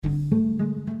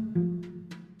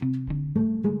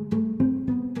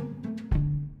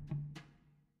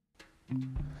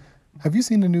Have you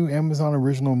seen the new Amazon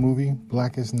original movie,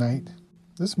 Blackest Night?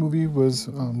 This movie was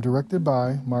directed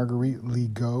by Marguerite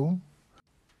Legault.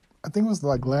 I think it was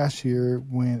like last year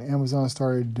when Amazon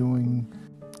started doing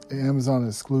Amazon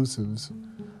exclusives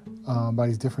by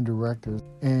these different directors.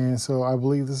 And so I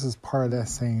believe this is part of that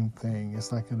same thing.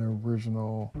 It's like an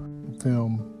original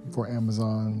film for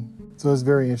Amazon. So it's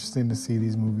very interesting to see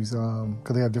these movies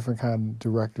because they have different kind of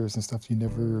directors and stuff you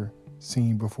never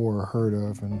seen before or heard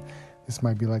of. And this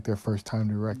might be like their first time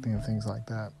directing and things like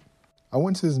that. I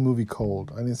went to this movie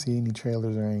cold. I didn't see any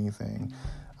trailers or anything.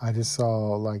 I just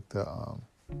saw like the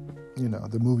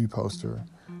movie poster,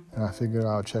 and I figured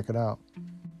I'll check it out.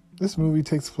 This movie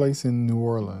takes place in New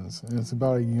Orleans, and it's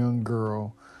about a young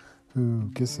girl who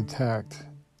gets attacked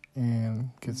and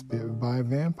gets bit by a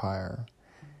vampire.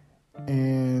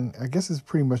 And I guess it's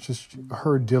pretty much just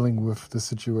her dealing with the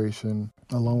situation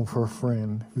along with her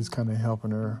friend who's kind of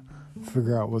helping her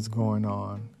figure out what's going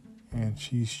on. And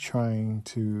she's trying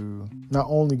to not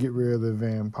only get rid of the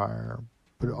vampire,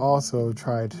 but also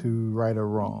try to right a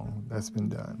wrong that's been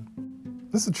done.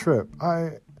 This is a trip.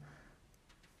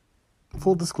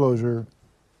 Full disclosure,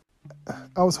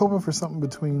 I was hoping for something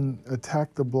between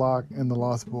Attack the Block and The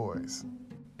Lost Boys.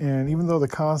 And even though the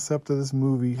concept of this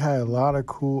movie had a lot of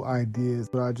cool ideas,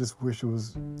 but I just wish it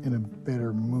was in a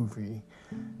better movie.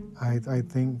 I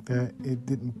think that it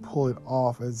didn't pull it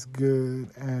off as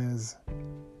good as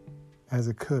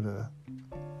it could have.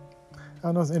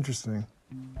 I know it's interesting.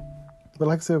 But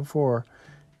like I said before,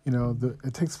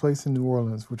 it takes place in New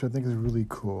Orleans, which I think is really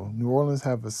cool. New Orleans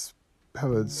have a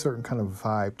certain kind of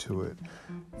vibe to it,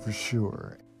 for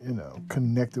sure.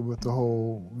 Connected with the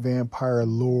whole vampire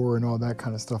lore and all that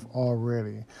kind of stuff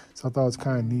already. So I thought it was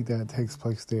kind of neat that it takes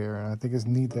place there. And I think it's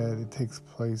neat that it takes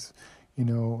place,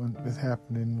 and it's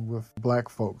happening with black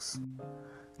folks.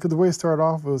 Because the way it started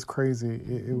off, it was crazy.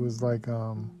 It was like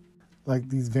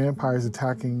these vampires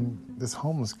attacking this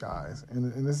homeless guys.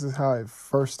 And this is how it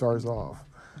first starts off.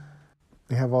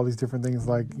 They have all these different things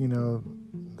like,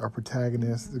 our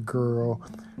protagonist, the girl,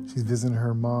 she's visiting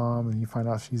her mom and you find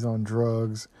out she's on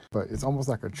drugs. But it's almost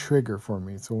like a trigger for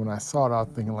me. So when I saw it, I was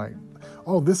thinking like,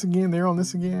 oh, this again, they're on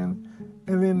this again.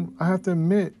 And then I have to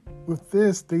admit, with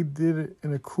this, they did it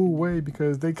in a cool way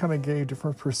because they kind of gave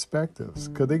different perspectives.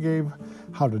 Because they gave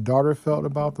how the daughter felt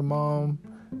about the mom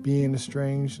being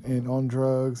estranged and on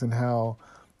drugs, and how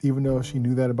even though she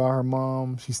knew that about her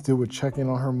mom, she still would check in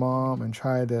on her mom and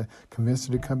try to convince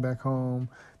her to come back home.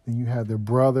 Then you had the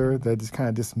brother that just kind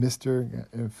of dismissed her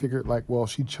and figured like, well,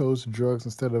 she chose the drugs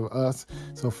instead of us,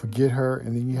 so forget her.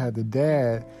 And then you had the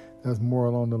dad that was more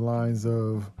along the lines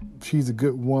of, she's a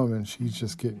good woman, she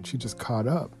just caught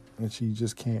up and she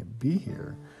just can't be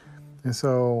here. And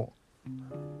so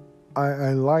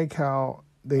I like how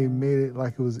they made it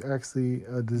like it was actually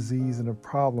a disease and a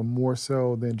problem, more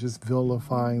so than just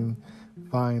vilifying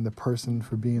the person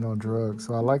for being on drugs.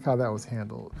 So I like how that was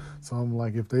handled. So I'm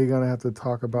like, if they're going to have to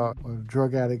talk about a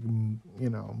drug addict,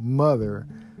 mother,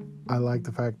 I like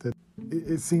the fact that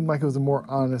it seemed like it was a more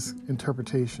honest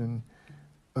interpretation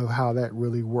of how that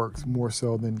really works, more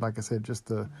so than, like I said, just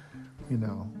the,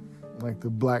 like the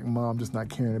black mom just not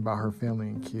caring about her family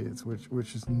and kids,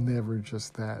 which is never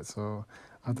just that. So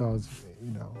I thought it was,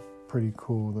 pretty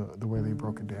cool the way they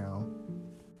broke it down.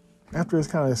 After it's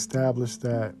kind of established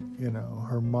that,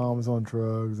 her mom's on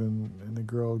drugs and the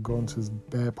girl going to this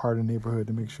bad part of the neighborhood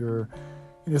to make sure,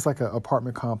 it's like an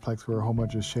apartment complex where a whole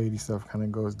bunch of shady stuff kind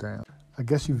of goes down. I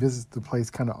guess she visits the place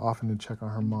kind of often to check on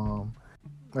her mom.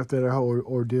 After that whole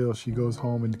ordeal, she goes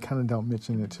home and kind of don't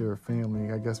mention it to her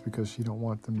family, I guess because she don't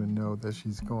want them to know that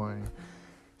she's going.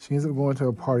 She ends up going to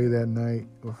a party that night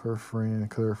with her friend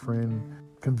because her friend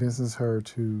convinces her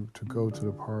to go to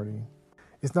the party.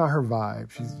 It's not her vibe.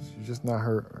 She's just not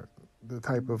the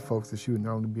type of folks that she would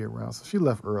normally be around. So she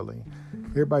left early.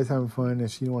 Everybody's having fun and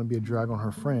she didn't want to be a drag on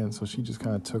her friend, so she just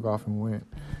kind of took off and went.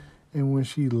 And when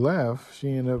she left,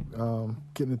 she ended up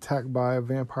getting attacked by a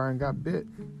vampire and got bit.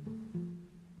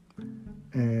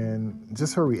 And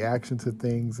just her reaction to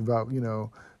things about,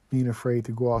 being afraid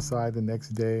to go outside the next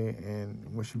day. And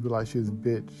when she realized she was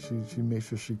bit, she made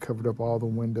sure she covered up all the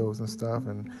windows and stuff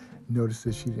and noticed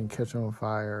that she didn't catch on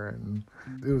fire. And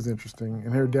it was interesting.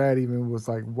 And her dad even was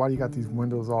like, why do you got these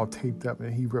windows all taped up?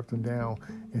 And he ripped them down.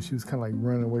 And she was kind of like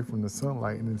running away from the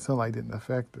sunlight, and the sunlight didn't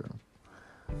affect her.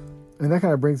 And that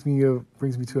kind of brings me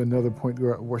to another point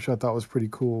which I thought was pretty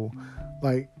cool.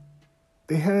 Like,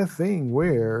 they had a thing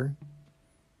where,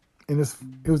 and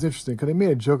it was interesting because they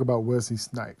made a joke about Wesley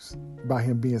Snipes, about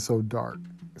him being so dark.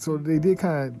 So they did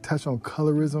kind of touch on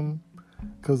colorism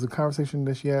because the conversation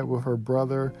that she had with her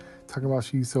brother, talking about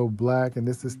she's so black and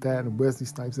this, that, and Wesley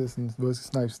Snipes this and Wesley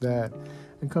Snipes that.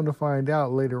 And come to find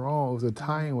out later on, it was a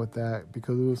tie-in with that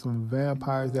because there was some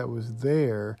vampires that was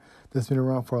there that's been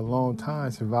around for a long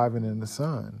time surviving in the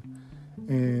sun.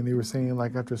 And they were saying,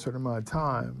 like, after a certain amount of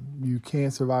time, you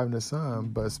can survive in the sun,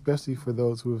 but especially for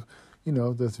those who have,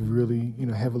 that's really,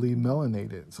 heavily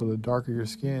melanated. So the darker your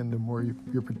skin, the more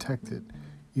you're protected,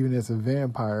 even as a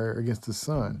vampire against the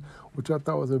sun, which I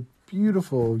thought was a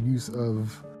beautiful use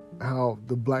of how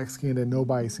the black skin that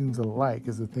nobody seems to like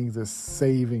is the things that's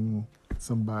saving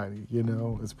somebody,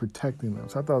 is protecting them.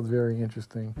 So I thought it was very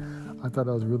interesting. I thought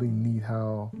that was really neat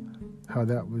how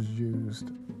that was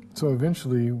used. So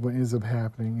eventually what ends up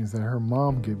happening is that her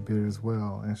mom get bit as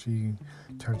well, and she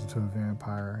turns into a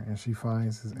vampire,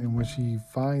 and when she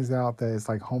finds out that it's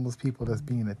like homeless people that's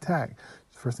being attacked,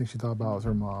 the first thing she thought about was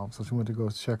her mom. So she went to go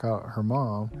check out her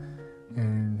mom,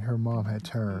 and her mom had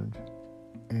turned,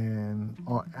 and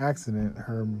on accident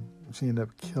she ended up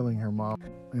killing her mom.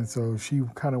 And so she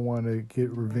kind of wanted to get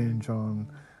revenge on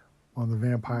the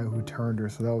vampire who turned her.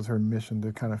 So that was her mission,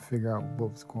 to kind of figure out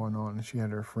what was going on. And she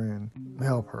had her friend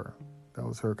help her. That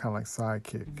was her kind of like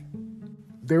sidekick.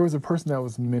 There was a person that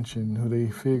was mentioned who they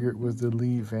figured was the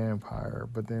lead vampire,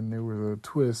 but then there was a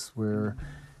twist where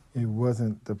it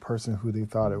wasn't the person who they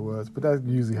thought it was. But that's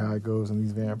usually how it goes in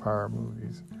these vampire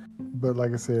movies. But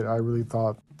like I said, I really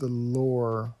thought the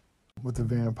lore with the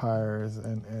vampires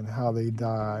and how they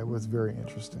die was very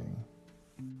interesting.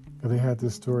 They had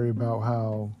this story about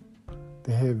how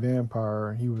the head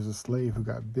vampire, he was a slave who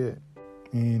got bit,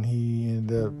 and he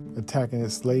ended up attacking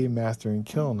his slave master and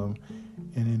killing him,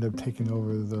 and ended up taking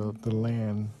over the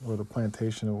land or the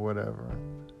plantation or whatever.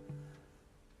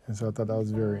 And so I thought that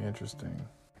was very interesting.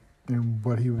 And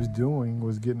what he was doing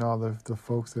was getting all the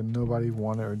folks that nobody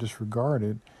wanted or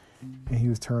disregarded, and he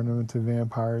was turning them into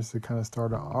vampires to kind of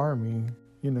start an army,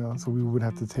 so we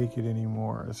wouldn't have to take it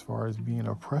anymore as far as being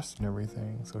oppressed and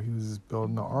everything. So he was just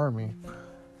building an army.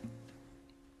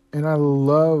 And I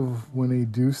love when they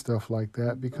do stuff like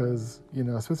that because,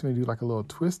 especially when they do like a little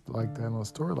twist like that, a little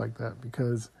story like that,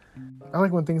 because I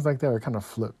like when things like that are kind of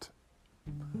flipped.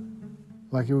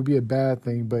 Like it would be a bad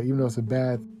thing, but even though it's a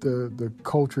bad, the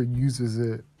culture uses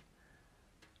it.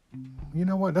 You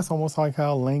know what? That's almost like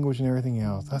how language and everything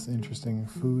else. That's interesting.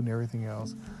 Food and everything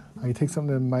else. How you take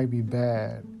something that might be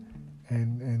bad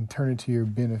and turn it to your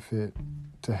benefit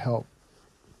to help,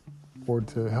 or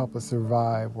to help us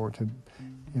survive, or to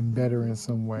better in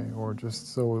some way, or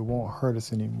just so it won't hurt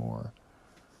us anymore.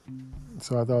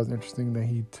 So I thought it was interesting that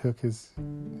he took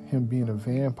him being a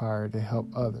vampire to help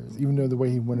others. Even though the way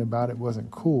he went about it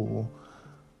wasn't cool,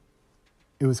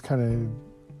 it was kind of,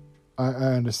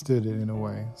 I understood it in a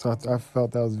way. So I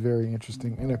felt that was very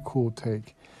interesting and a cool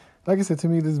take. Like I said, to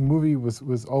me, this movie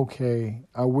was okay.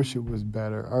 I wish it was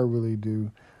better. I really do.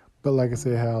 But like I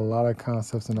said, it had a lot of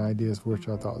concepts and ideas, which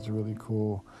I thought was really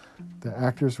cool. The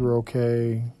actors were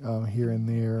okay here and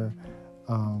there.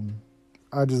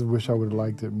 I just wish I would have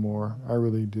liked it more. I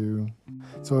really do.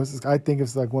 So I think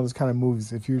it's like one of those kind of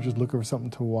movies. If you're just looking for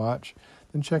something to watch,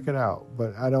 then check it out.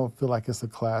 But I don't feel like it's a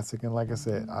classic. And like I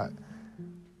said, I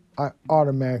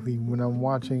automatically, when I'm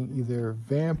watching either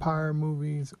vampire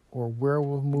movies or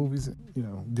werewolf movies,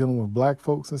 dealing with black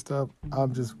folks and stuff,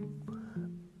 I'm just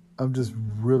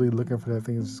really looking for that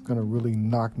thing that's just going to really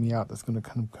knock me out, that's going to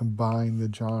kind of combine the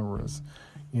genres,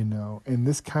 And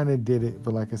this kind of did it,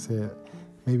 but like I said,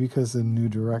 maybe because of the new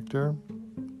director,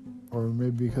 or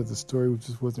maybe because the story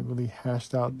just wasn't really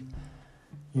hashed out,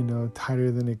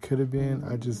 tighter than it could have been.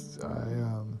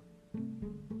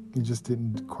 It just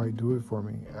didn't quite do it for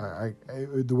me.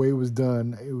 The way it was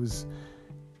done,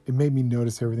 it made me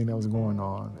notice everything that was going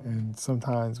on. And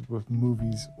sometimes with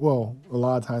movies, a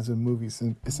lot of times with movies,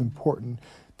 it's important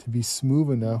to be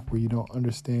smooth enough where you don't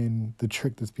understand the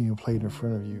trick that's being played in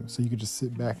front of you, so you can just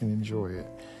sit back and enjoy it.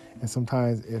 And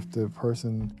sometimes if the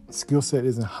person's skill set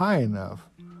isn't high enough,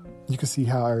 you can see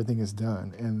how everything is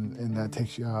done, and that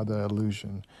takes you out of the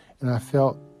illusion. And I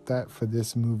felt that for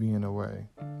this movie in a way.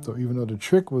 So even though the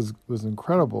trick was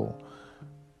incredible,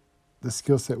 the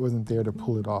skill set wasn't there to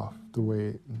pull it off the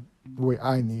way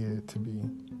I needed it to be.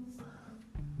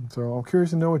 So I'm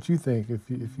curious to know what you think. If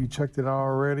you checked it out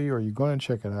already, or you're going to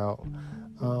check it out,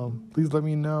 please let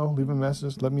me know. Leave a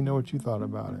message. Let me know what you thought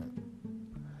about it.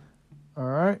 All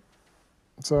right.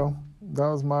 So that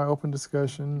was my open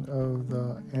discussion of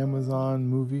the Amazon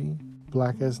movie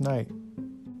Black as Night.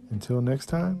 Until next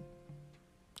time,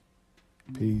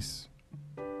 peace.